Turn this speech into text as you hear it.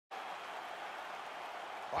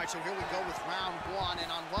All right, so here we go with round one, and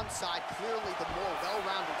on one side, clearly the more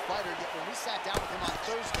well-rounded fighter, yet when we sat down with him on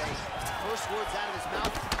Thursday, first words out of his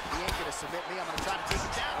mouth, he ain't gonna submit me, I'm gonna try to take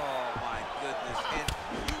it down. Oh, my goodness. And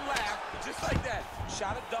you laugh just like that.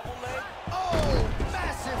 Shot a double leg. Oh,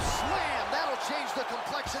 massive slam. That'll change the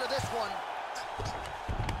complexion of this one.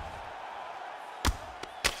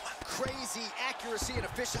 Crazy accuracy and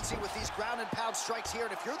efficiency with these ground and pound strikes here,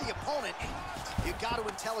 and if you're the opponent, you got to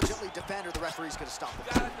intelligently defend or the referee's going to stop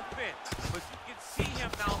it. Got to defend, but you can see him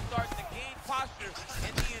now starting to gain posture,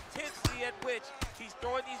 and the intensity at which he's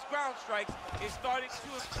throwing these ground strikes is starting to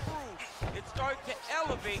improve. It's starting to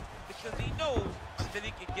elevate because he knows that he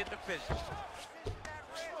can get the finish.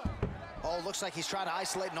 Oh, looks like he's trying to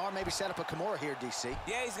isolate an arm, maybe set up a Kimura here, DC.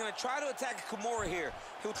 Yeah, he's going to try to attack a Kimura here.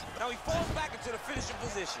 Now he falls back into the finishing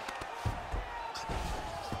position.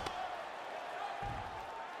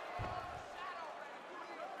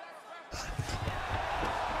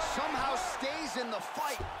 Somehow stays in the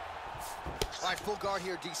fight. All right, full guard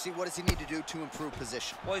here, DC. What does he need to do to improve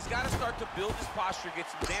position? Well, he's got to start to build his posture, get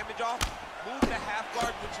some damage off, move to half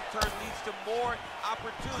guard, which in turn leads to more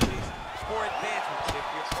opportunities for advancement. If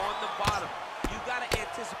you're on the bottom, you've got to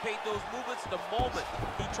anticipate those movements the moment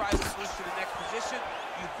he tries to switch to the next position.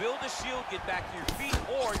 You build a shield, get back to your feet,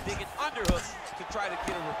 or dig an underhook to try to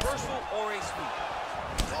get a reversal or a sweep.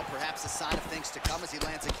 Well, perhaps a sign of things to come as he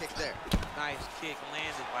lands a kick there. Nice kick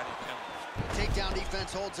landed by the gentleman. Takedown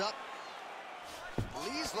defense holds up.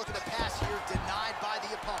 Lee's looking to pass here, denied by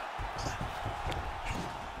the opponent.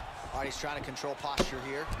 All right, he's trying to control posture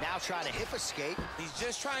here. Now trying to hip escape. He's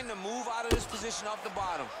just trying to move out of this position off the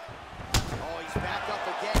bottom. Oh, he's back up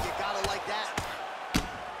again. You gotta like that.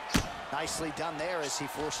 Nicely done there as he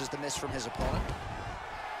forces the miss from his opponent.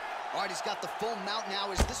 All right, he's got the full mount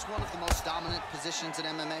now. Is this one of the most dominant positions in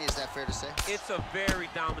MMA? Is that fair to say? It's a very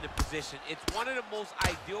dominant position. It's one of the most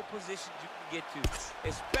ideal positions you can get to,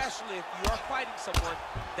 especially if you are fighting someone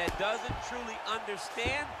that doesn't truly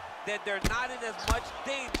understand that they're not in as much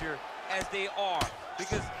danger as they are.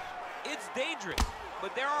 Because it's dangerous,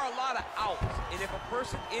 but there are a lot of outs. And if a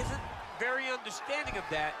person isn't very understanding of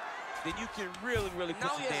that, then you can really put some damage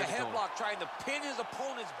on. Now he has a headlock trying to pin his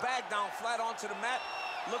opponent's back down flat onto the mat.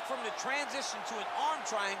 Look from the transition to an arm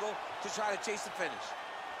triangle to try to chase the finish.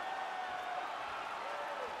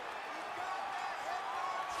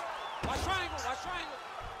 Watch triangle, watch triangle.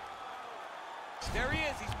 There he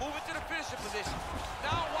is, he's moving to the finishing position.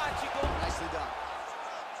 Now watch, he goes. Nicely done.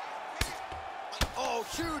 Oh,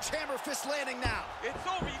 huge hammer fist landing now. It's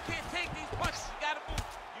over, you can't take these punches, you gotta move.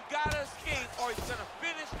 You gotta escape or he's gonna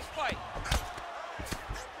finish the fight.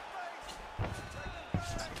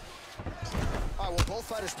 All right, well, both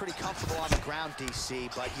fighters pretty comfortable on the ground, DC,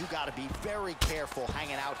 but you got to be very careful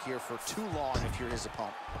hanging out here for too long if you're his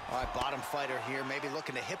opponent. All right, bottom fighter here, maybe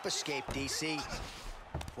looking to hip escape, DC.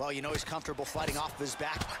 Well, you know he's comfortable fighting off of his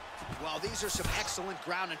back. Well, these are some excellent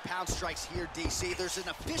ground and pound strikes here, DC. There's an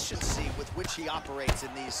efficiency with which he operates in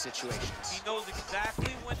these situations. He knows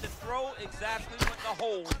exactly when to throw, exactly when to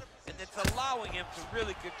hold, and it's allowing him to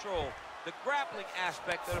really control the grappling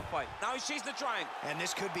aspect of the fight. Now he's chasing the triangle. And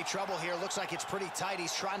this could be trouble here. Looks like it's pretty tight.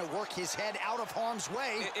 He's trying to work his head out of harm's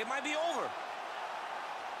way. It might be over.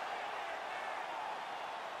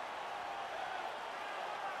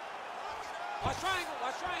 Watch triangle,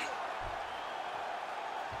 watch triangle.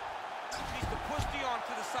 He needs to push the arm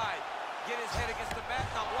to the side. Get his head against the mat.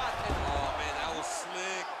 Now watch it. Oh, man, that was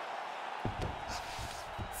slick.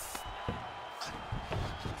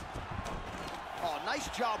 Oh, nice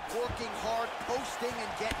job working hard, posting,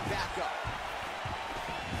 and getting back up.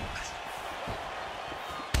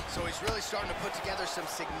 So he's really starting to put together some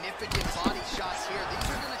significant body shots here. These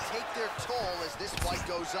are going to take their toll as this fight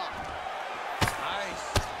goes up.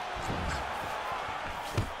 Nice.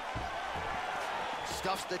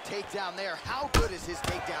 Stuffs the takedown there. How good is his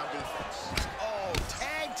takedown defense? Oh,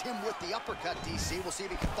 tagged him with the uppercut, DC. We'll see if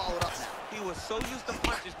he can follow it up now. He was so used to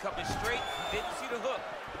punches coming straight, he didn't see the hook.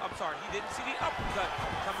 I'm sorry, he didn't see the uppercut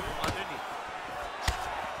coming from underneath.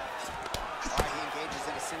 All right, he engages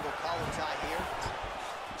in a single collar tie here.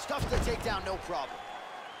 Stuffs the takedown, no problem.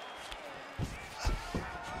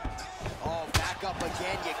 Oh, back up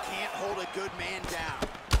again. You can't hold a good man down.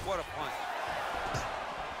 What a punch.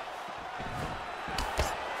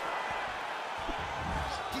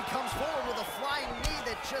 He comes forward with a flying knee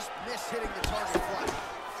that just missed hitting the target flush.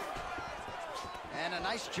 And a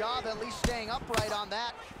nice job at least staying upright on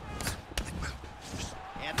that.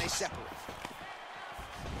 And they separate.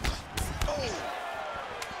 Oh!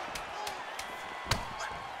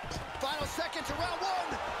 Final seconds of round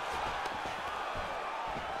one.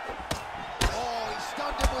 Oh, he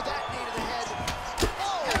stunned him with that knee to the head.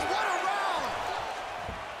 Oh!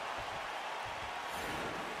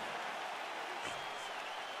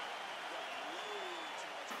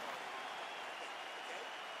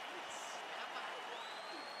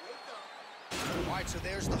 All right, so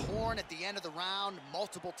there's the horn at the end of the round.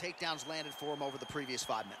 Multiple takedowns landed for him over the previous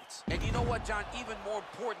 5 minutes. And you know what, John? Even more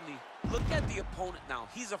importantly, look at the opponent now.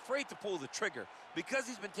 He's afraid to pull the trigger because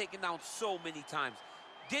he's been taken down so many times.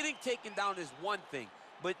 Getting taken down is one thing,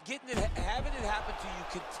 but having it happen to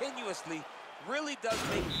you continuously really does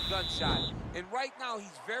make you gun-shy. And right now,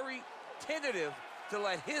 he's very tentative to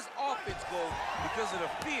let his offense go because of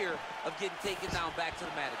the fear of getting taken down back to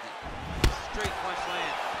the mat again. Straight punch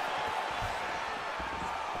lands.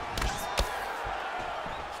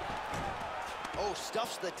 Oh,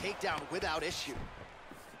 stuffs the takedown without issue.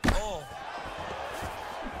 Oh.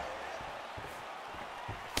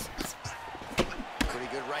 Pretty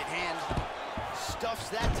good right hand. Stuffs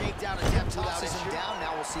that takedown attempt without issue. Down.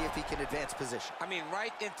 Now we'll see if he can advance position. I mean,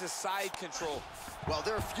 right into side control. Well,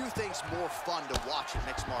 there are a few things more fun to watch in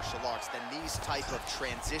mixed martial arts than these type of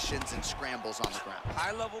transitions and scrambles on the ground.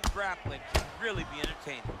 High-level grappling can really be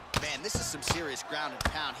entertaining. Man, this is some serious ground and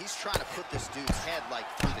pound. He's trying to put this dude's head, like,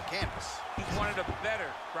 through the canvas. He's one of the better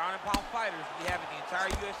ground and pound fighters we have in the entire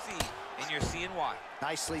UFC, and you're seeing why.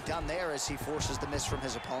 Nicely done there as he forces the miss from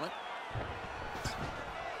his opponent.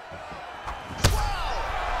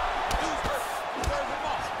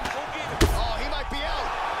 Oh, he might be out.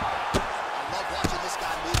 I love watching this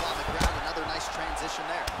guy move on the ground. Another nice transition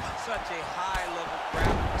there. Such a high-level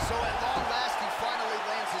grappler. So at long last, he finally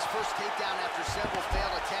lands his first takedown after several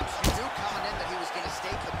failed attempts. You knew coming in that he was going to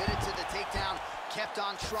stay committed to the takedown, kept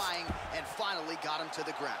on trying, and finally got him to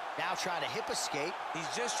the ground. Now trying to hip escape. He's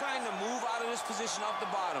just trying to move out of this position off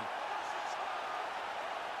the bottom.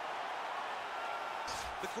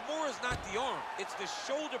 The Kimura is not the arm. It's the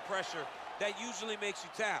shoulder pressure that usually makes you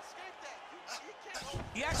tap.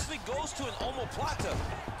 He actually goes to an omoplata.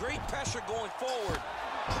 Great pressure going forward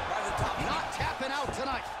by the top. Not tapping out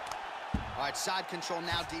tonight. All right, side control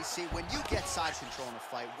now, DC. When you get side control in a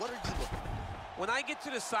fight, what are you looking for? When I get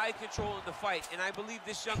to the side control in the fight, and I believe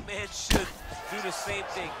this young man should do the same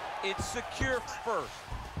thing, it's secure first.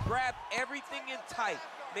 Grab everything in tight.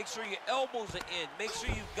 Make sure your elbows are in. Make sure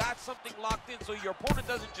you've got something locked in so your opponent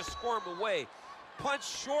doesn't just squirm away. Punch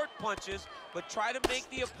short punches, but try to make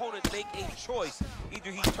the opponent make a choice.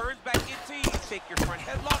 Either he turns back into you, take your front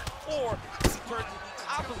headlock, or he turns in the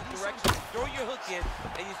opposite direction, throw your hook in,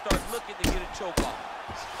 and you start looking to get a choke off.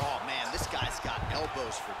 Oh, man, this guy's got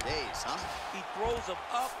elbows for days, huh? He throws them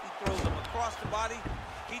up, he throws them across the body.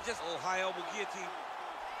 He just, oh, high elbow guillotine.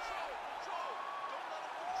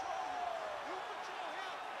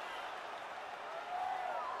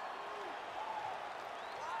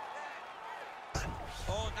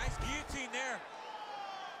 Oh, nice guillotine there.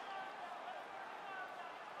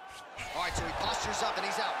 All right, so he postures up and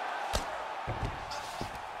he's out.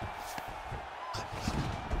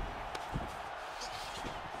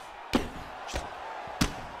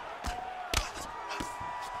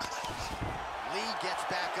 Lee gets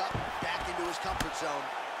back up, back into his comfort zone.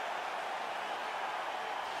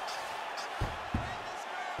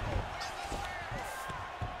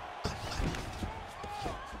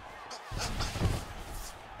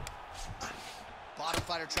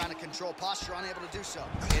 Fighter trying to control posture, unable to do so.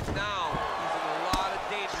 And now he's in a lot of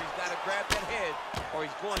danger. He's got to grab that head or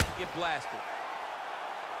he's going to get blasted.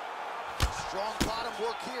 Strong bottom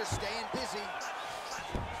work here, staying busy.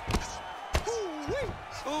 Ooh-wee!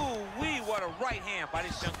 Ooh-wee, what a right hand by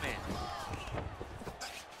this young man.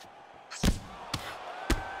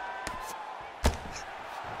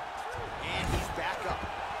 And he's back up.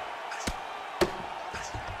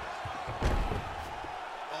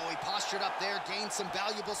 Postured up there, gained some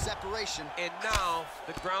valuable separation. And now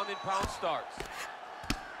the ground and pound starts.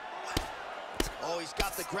 Oh, he's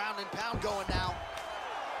got the ground and pound going now.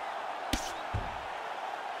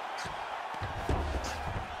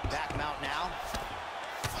 Back mount now.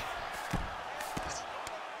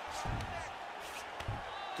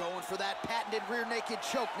 Going for that patented rear naked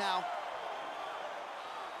choke now.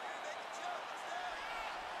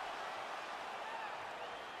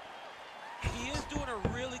 Doing a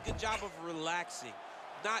really good job of relaxing,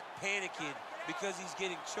 not panicking because he's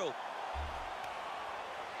getting choked.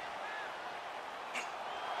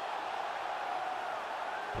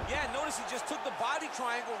 Yeah, notice he just took the body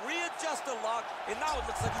triangle, readjust the lock, and now it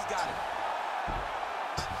looks like he's got it.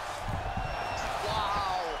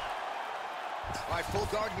 Wow. All right, full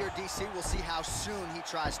guard here, DC. We'll see how soon he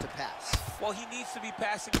tries to pass. Well, he needs to be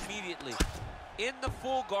passing immediately. In the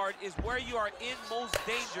full guard is where you are in most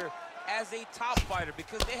danger as a top fighter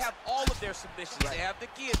because they have all of their submissions. Right. They have the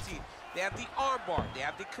guillotine, they have the armbar, they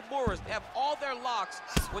have the Kimuras, they have all their locks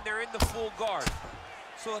when they're in the full guard.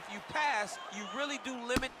 So if you pass, you really do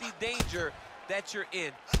limit the danger that you're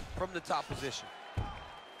in from the top position.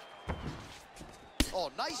 Oh,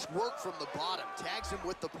 nice work from the bottom. Tags him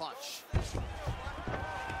with the punch.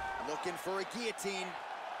 Looking for a guillotine.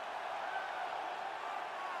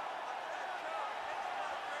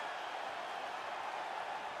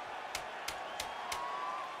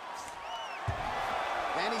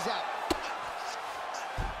 And he's out.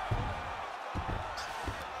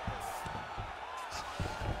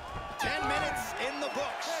 In the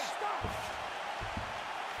books.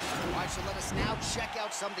 All right, so let us now check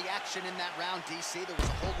out some of the action in that round, DC. There was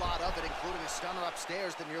a whole lot of it, including a stunner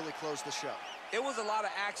upstairs that nearly closed the show. It was a lot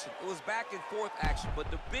of action. It was back and forth action, but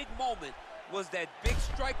the big moment was that big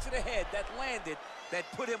strike to the head that landed,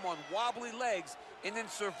 that put him on wobbly legs, and in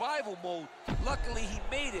survival mode. Luckily, he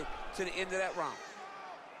made it to the end of that round.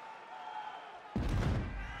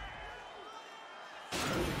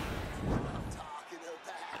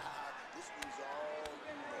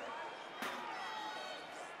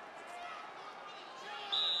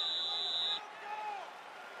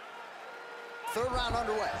 Third round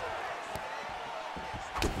underway.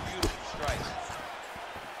 Beautiful strike.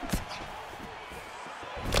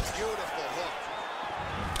 Beautiful hook.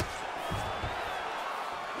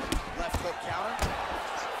 Left hook counter.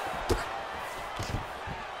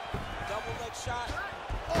 Double leg shot.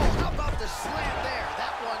 Oh, how about the slam there?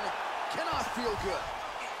 That one cannot feel good.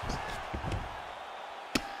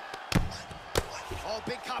 Oh,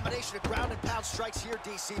 big combination of ground and pound strikes here,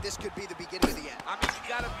 DC. This could be the beginning of the end. I mean, you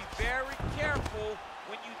got to be very careful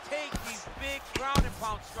when you take these big ground and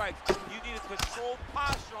pound strikes. You need a controlled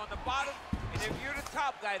posture on the bottom, and if you're the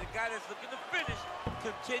top guy, the guy that's looking to finish,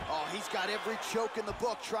 continue. Oh, he's got every choke in the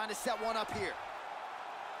book trying to set one up here.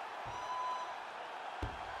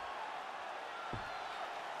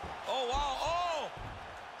 Oh, wow, oh!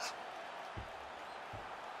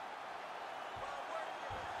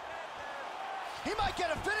 He might get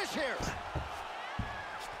a finish here.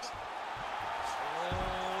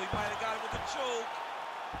 Oh, he might have got him with a choke.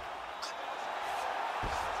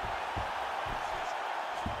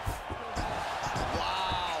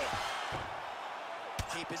 Wow.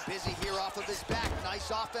 Keeping busy here off of his back. Nice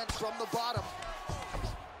offense from the bottom.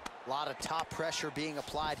 A lot of top pressure being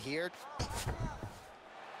applied here.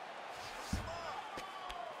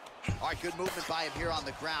 All right, good movement by him here on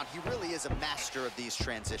the ground. He really is a master of these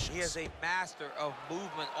transitions. He is a master of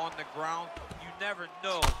movement on the ground. You never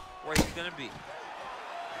know where he's going to be.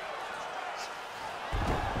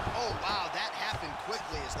 Oh, wow, that happened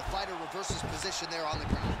quickly as the fighter reverses position there on the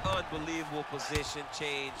ground. Unbelievable position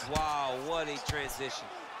change. Wow, what a transition.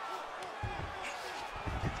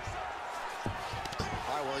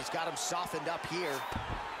 All right, well, he's got him softened up here.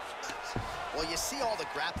 Well, you see all the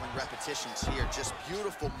grappling repetitions here. Just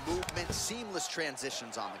beautiful movement, seamless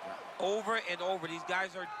transitions on the ground. Over and over, these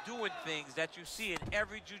guys are doing things that you see in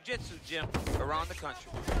every jiu-jitsu gym around the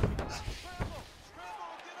country.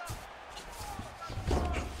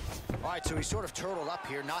 All right, so he's sort of turtled up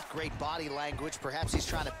here. Not great body language. Perhaps he's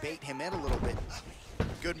trying to bait him in a little bit.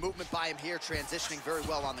 Good movement by him here, transitioning very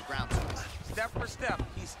well on the ground. Step for step,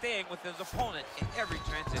 he's staying with his opponent in every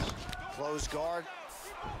transition. Close guard.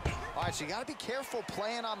 All right, so you got to be careful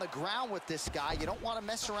playing on the ground with this guy. You don't want to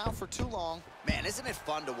mess around for too long. Man, isn't it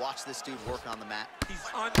fun to watch this dude work on the mat? He's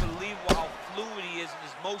unbelievable how fluid he is in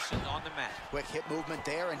his motions on the mat. Quick hip movement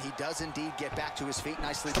there, and he does indeed get back to his feet.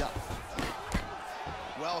 Nicely done.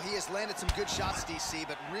 Well, he has landed some good shots, DC,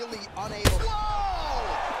 but really unable. Whoa!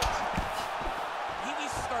 He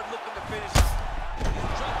needs to start looking to finish. All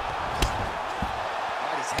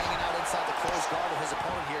right, he's hanging out inside the closed guard of his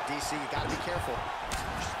opponent here, DC. You got to be careful.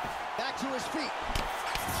 Back to his feet.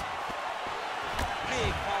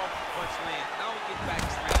 Big powerful punch land. Now he gets back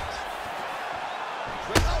to range.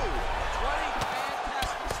 Oh! What a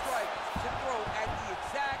fantastic strike to throw at the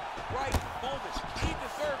exact right moment. He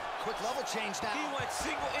deserved it. Quick level change now. He went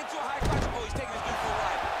single into a high crotch. Oh, he's taking his dude for a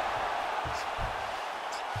ride.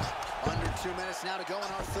 Under 2 minutes now to go in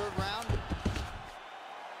our third round.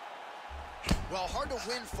 Well, hard to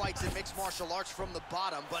win fights in mixed martial arts from the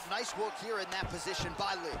bottom, but nice work here in that position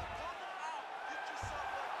by Lee.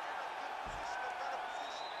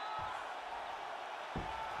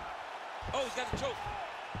 Oh, he's got the choke.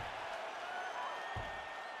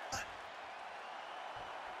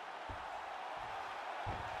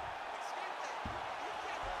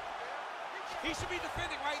 He should be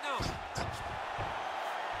defending right now.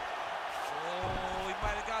 Oh, he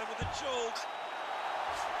might have got him with a choke.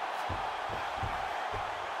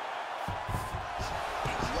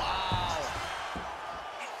 Wow.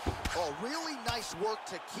 Oh, really nice work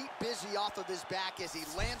to keep busy off of his back as he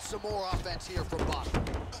lands some more offense here from bottom.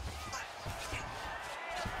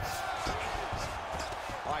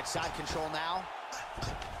 All right, side control now.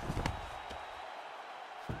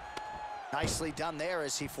 Nicely done there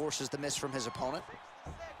as he forces the miss from his opponent.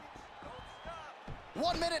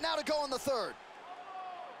 1 minute now to go in the third.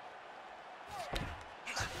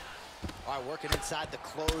 All right, working inside the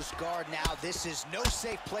closed guard now. This is no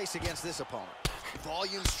safe place against this opponent.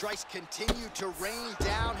 Volume strikes continue to rain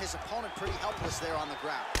down. His opponent pretty helpless there on the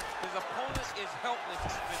ground. His opponent is helpless.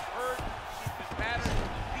 He's been hurt, he's been battered, he's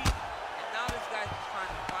been beat, and now this guy's just trying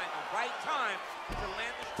to find the right time to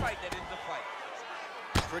land the strike that ends the fight.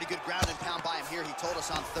 Pretty good ground and pound by him here. He told us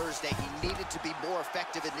on Thursday he needed to be more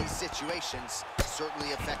effective in these situations.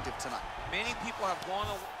 Certainly effective tonight. Many people have gone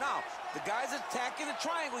away. Now, the guy's attacking the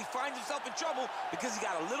triangle. He finds himself in trouble because he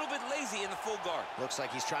got a little bit lazy in the full guard. Looks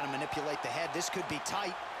like he's trying to manipulate the head. This could be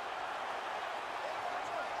tight.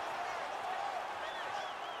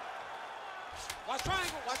 Watch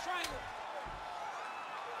triangle, watch triangle.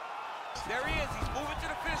 There he is. He's moving to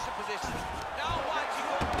the finisher position. Now watch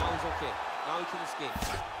him. Now he's okay. Now he can escape.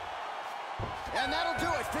 And that'll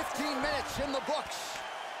do it. 15 minutes in the books.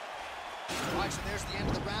 All right, so there's the end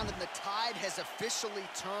of the round, and the tide has officially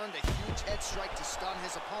turned. A huge head strike to stun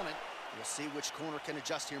his opponent. We'll see which corner can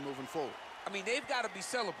adjust here moving forward. I mean, they've got to be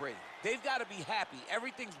celebrating. They've got to be happy.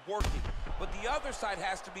 Everything's working. But the other side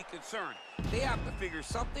has to be concerned. They have to figure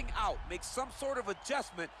something out, make some sort of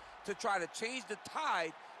adjustment to try to change the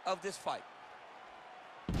tide of this fight.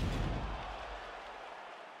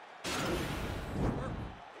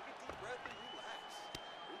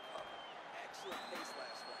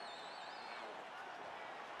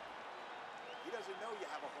 Know you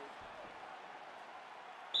have a hold.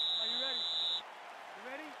 Are you ready? You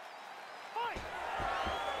ready? Fight!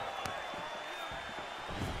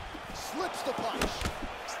 Slips the punch.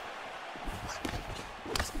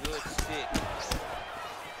 Good stick.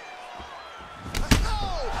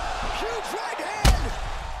 Oh! Huge right hand!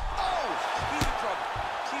 Oh! He's in trouble.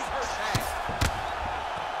 She's hurt bad.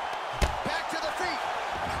 Back to the feet.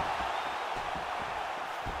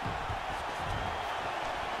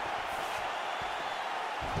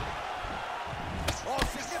 Oh,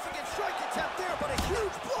 significant strike attempt there, but a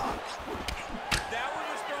huge block. That one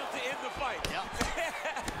was thrown to end the fight. Yep.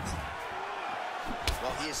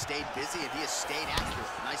 Well, he has stayed busy and he has stayed accurate.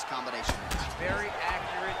 Nice combination. Very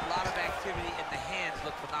accurate, a lot of activity, and the hands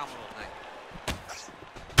look phenomenal tonight.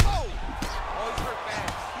 Oh! Oh, he's hurt bad.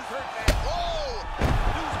 He's hurt bad. Oh!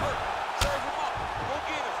 Dude's hurt. Serve him up. Go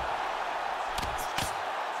get him.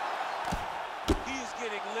 He is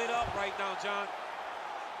getting lit up right now, John.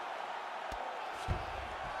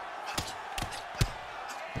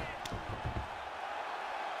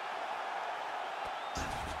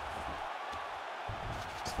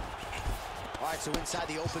 All right, so inside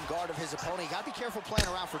the open guard of his opponent. You got to be careful playing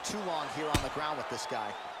around for too long here on the ground with this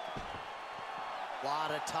guy. A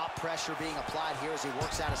lot of top pressure being applied here as he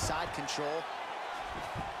works out of side control.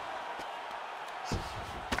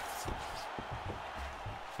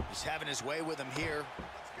 He's having his way with him here.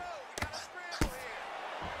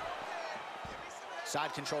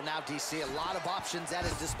 Side control now, DC. A lot of options at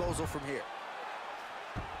his disposal from here.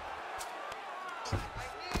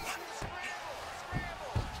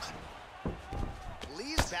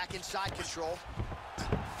 Lee's back in side control.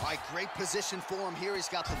 All right, great position for him here. He's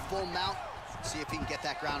got the full mount. See if he can get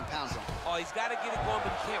that ground and pound from him. Oh, he's got to get it going,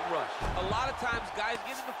 but he can't rush. A lot of times, guys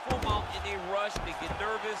get in the full mount and they rush, they get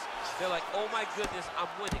nervous. They're like, oh my goodness, I'm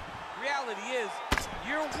winning. Reality is,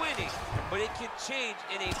 you're winning, but it can change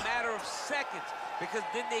in a matter of seconds because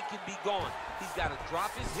then they can be gone. He's got to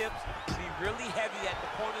drop his hips, be really heavy at the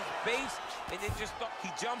opponent's base, and then just He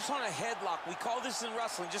jumps on a headlock. We call this in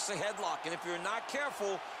wrestling just a headlock. And if you're not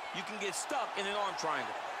careful, you can get stuck in an arm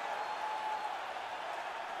triangle.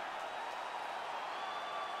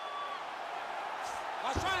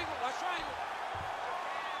 watch triangle, watch triangle.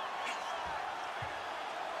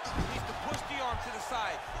 He needs to push the arm to the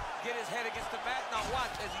side, get his head against the mat. Now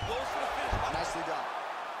watch as he goes for the finish. Nicely done.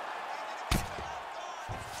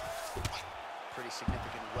 Pretty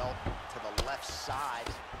significant welt to the left side.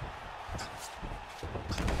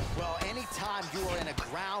 Well, anytime you are in a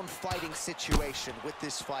ground fighting situation with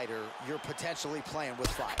this fighter, you're potentially playing with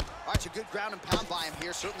fire. All right, so good ground and pound by him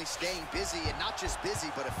here, certainly staying busy, and not just busy,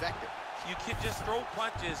 but effective. You can just throw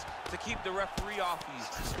punches to keep the referee off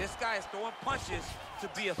you. This guy is throwing punches to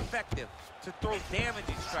be effective, to throw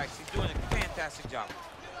damaging strikes. He's doing a fantastic job.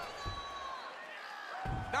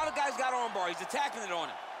 Now the guy's got armbar. He's attacking it on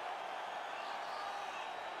him.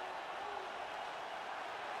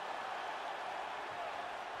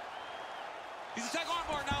 He's attacking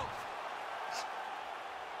armbar now.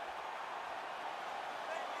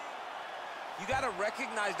 You got to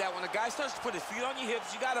recognize that when a guy starts to put his feet on your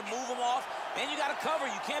hips, you got to move him off, and you got to cover.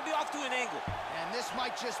 You can't be off to an angle. And this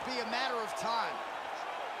might just be a matter of time.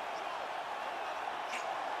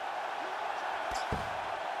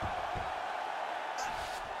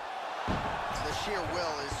 The sheer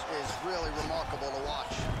will is really remarkable to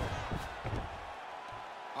watch.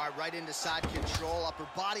 All right, right into side control. Upper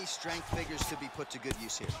body strength figures to be put to good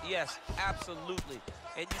use here. Yes, absolutely.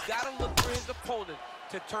 And you got to look for his opponent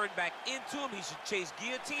to turn back into him. He should chase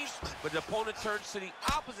guillotine, but the opponent turns to the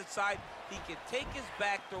opposite side. He can take his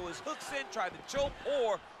back, throw his hooks in, try to choke,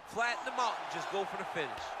 or flatten him out and just go for the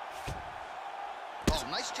finish. Oh,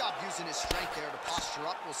 nice job using his strength there to posture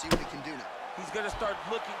up. We'll see what he can do now. He's going to start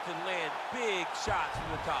looking to land big shots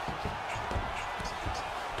from the top.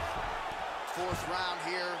 Fourth round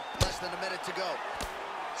here, less than a minute to go.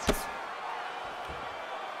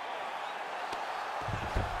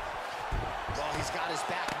 Well, he's got his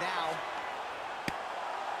back now.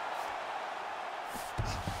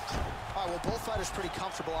 All right, well, both fighters pretty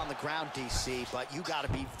comfortable on the ground, DC, but you got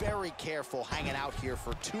to be very careful hanging out here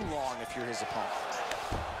for too long if you're his opponent.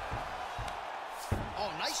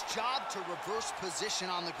 Oh, nice job to reverse position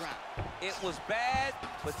on the ground. It was bad,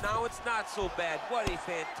 but now it's not so bad. What a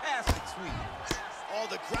fantastic sweep. Oh,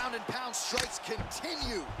 the ground and pound strikes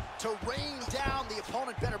continue to rain down. The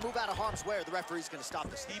opponent better move out of harm's way or the referee's going to stop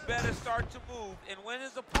this. He better start to move, and when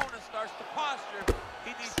his opponent starts to posture,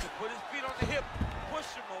 he needs to put his feet on the hip, push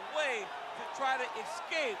him away to try to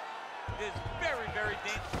escape this very, very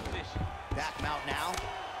dangerous position. Back mount now.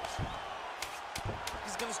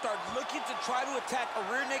 He's going to start looking to try to attack a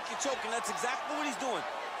rear naked choke, and that's exactly what he's doing.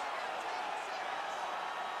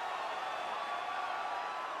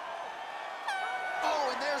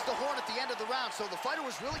 Oh, and there's the horn at the end of the round. So the fighter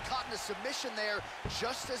was really caught in a submission there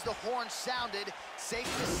just as the horn sounded. Safe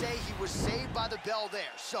to say he was saved by the bell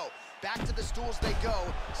there. So back to the stools they go.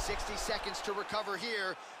 60 seconds to recover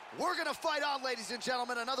here. We're going to fight on, ladies and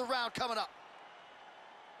gentlemen. Another round coming up.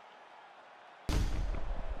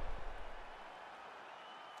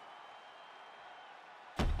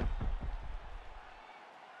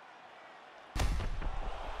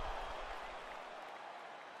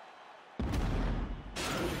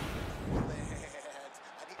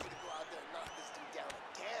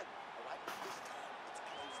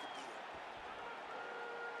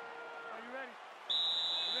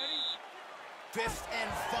 Fifth and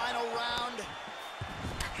final round.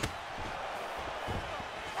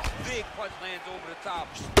 Big punch lands over the top.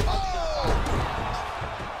 Oh!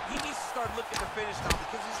 He needs to start looking to finish now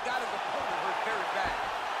because he's got his opponent hurt very bad.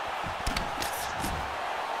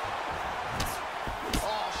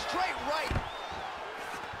 Oh, straight right.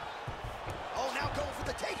 Oh, now going for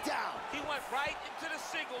the takedown. He went right into the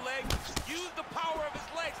single leg, used the power of his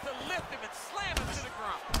legs to lift him and slam him to the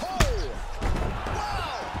ground. Oh!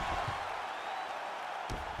 Wow!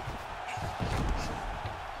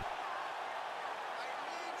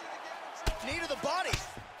 Knee to the body.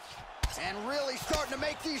 And really starting to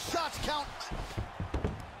make these shots count.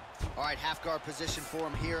 All right, half guard position for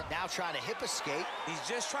him here. Now trying to hip escape. He's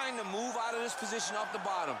just trying to move out of this position off the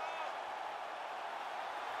bottom.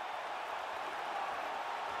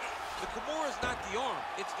 The Kimura is not the arm.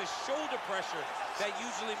 It's the shoulder pressure that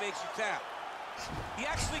usually makes you tap. He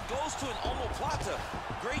actually goes to an omoplata.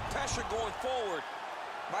 Great pressure going forward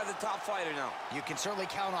by the top fighter now. You can certainly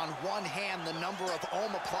count on one hand the number of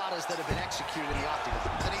omoplatas that have been executed in the octagon.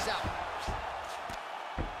 And he's out.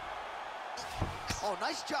 Oh,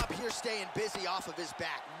 nice job here staying busy off of his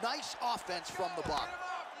back. Nice offense from the bottom.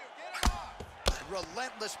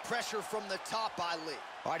 Relentless pressure from the top by Lee.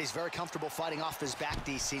 All right, he's very comfortable fighting off his back,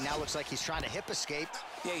 DC. Now looks like he's trying to hip escape.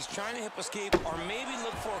 Yeah, he's trying to hip escape or maybe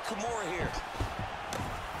look for a Kimura here.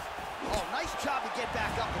 Oh, nice job to get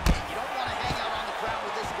back up again. You don't want to hang out on the ground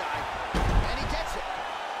with this guy. And he gets it.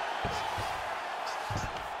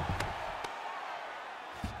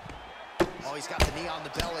 Oh, he's got the knee on the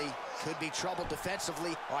belly. Could be trouble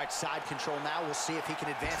defensively. All right, side control now. We'll see if he can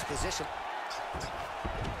advance position.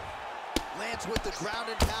 Lands with the ground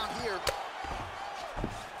and pound here.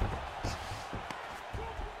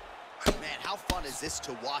 Man, how fun is this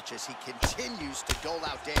to watch as he continues to dole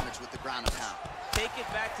out damage with the ground and pound. Take it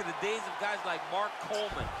back to the days of guys like Mark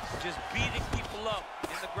Coleman, just beating people up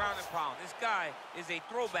in the ground and pound. This guy is a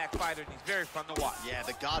throwback fighter, and he's very fun to watch. Yeah,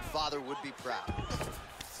 the Godfather would be proud.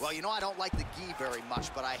 Well, you know, I don't like the gi very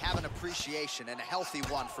much, but I have an appreciation and a healthy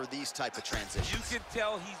one for these type of transitions. You can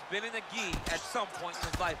tell he's been in a gi at some point in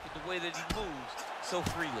his life with the way that he moves so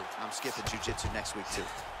freely. I'm skipping jiu-jitsu next week, too.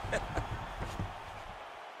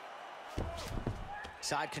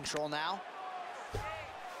 Side control now.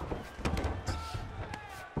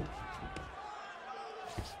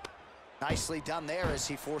 Nicely done there as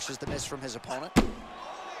he forces the miss from his opponent.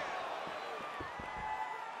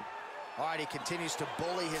 All right, he continues to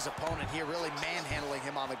bully his opponent here, really manhandling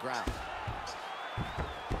him on the ground.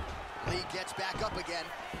 Lee gets back up again.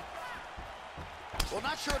 Well,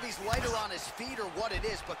 not sure if he's lighter on his feet or what it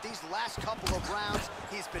is, but these last couple of rounds,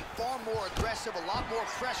 he's been far more aggressive, a lot more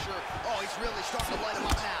pressure. Oh, he's really starting to light him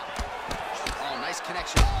up now. Oh, nice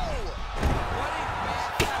connection. Oh! What a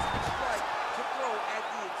fantastic strike to throw at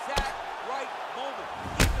the exact right moment.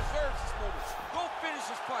 He deserves this moment. Go finish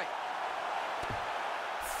this fight.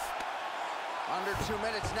 Under 2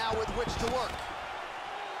 minutes now with which to work.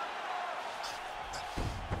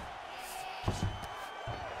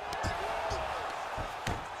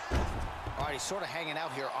 All right, he's sort of hanging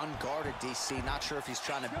out here unguarded, DC. Not sure if he's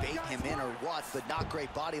trying to bait him in or what, but not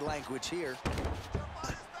great body language here.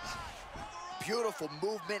 Beautiful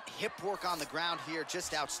movement, hip work on the ground here,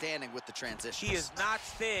 just outstanding with the transition. He is not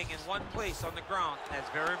staying in one place on the ground. That's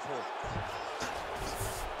very important.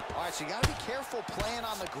 All right, so you got to be careful playing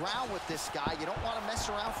on the ground with this guy. You don't want to mess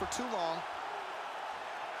around for too long.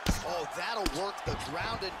 Oh, that'll work. The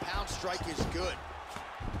ground and pound strike is good.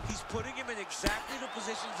 He's putting him in exactly the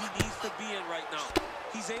positions he needs to be in right now.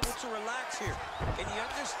 He's able to relax here. And he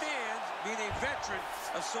understands, being a veteran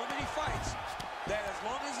of so many fights, that as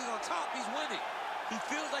long as he's on top, he's winning. He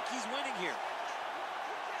feels like he's winning here.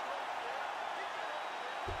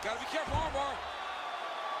 Gotta be careful, armbar.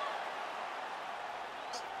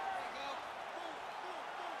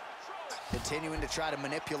 Continuing to try to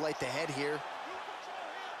manipulate the head here.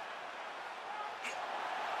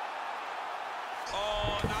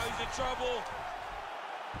 Oh, now he's in trouble.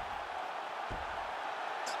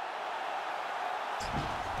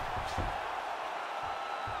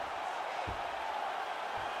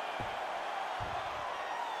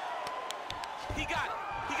 He got it.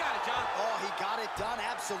 He got it, John. Oh, he got it done,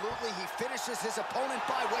 absolutely. He finishes his opponent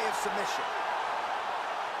by way of submission.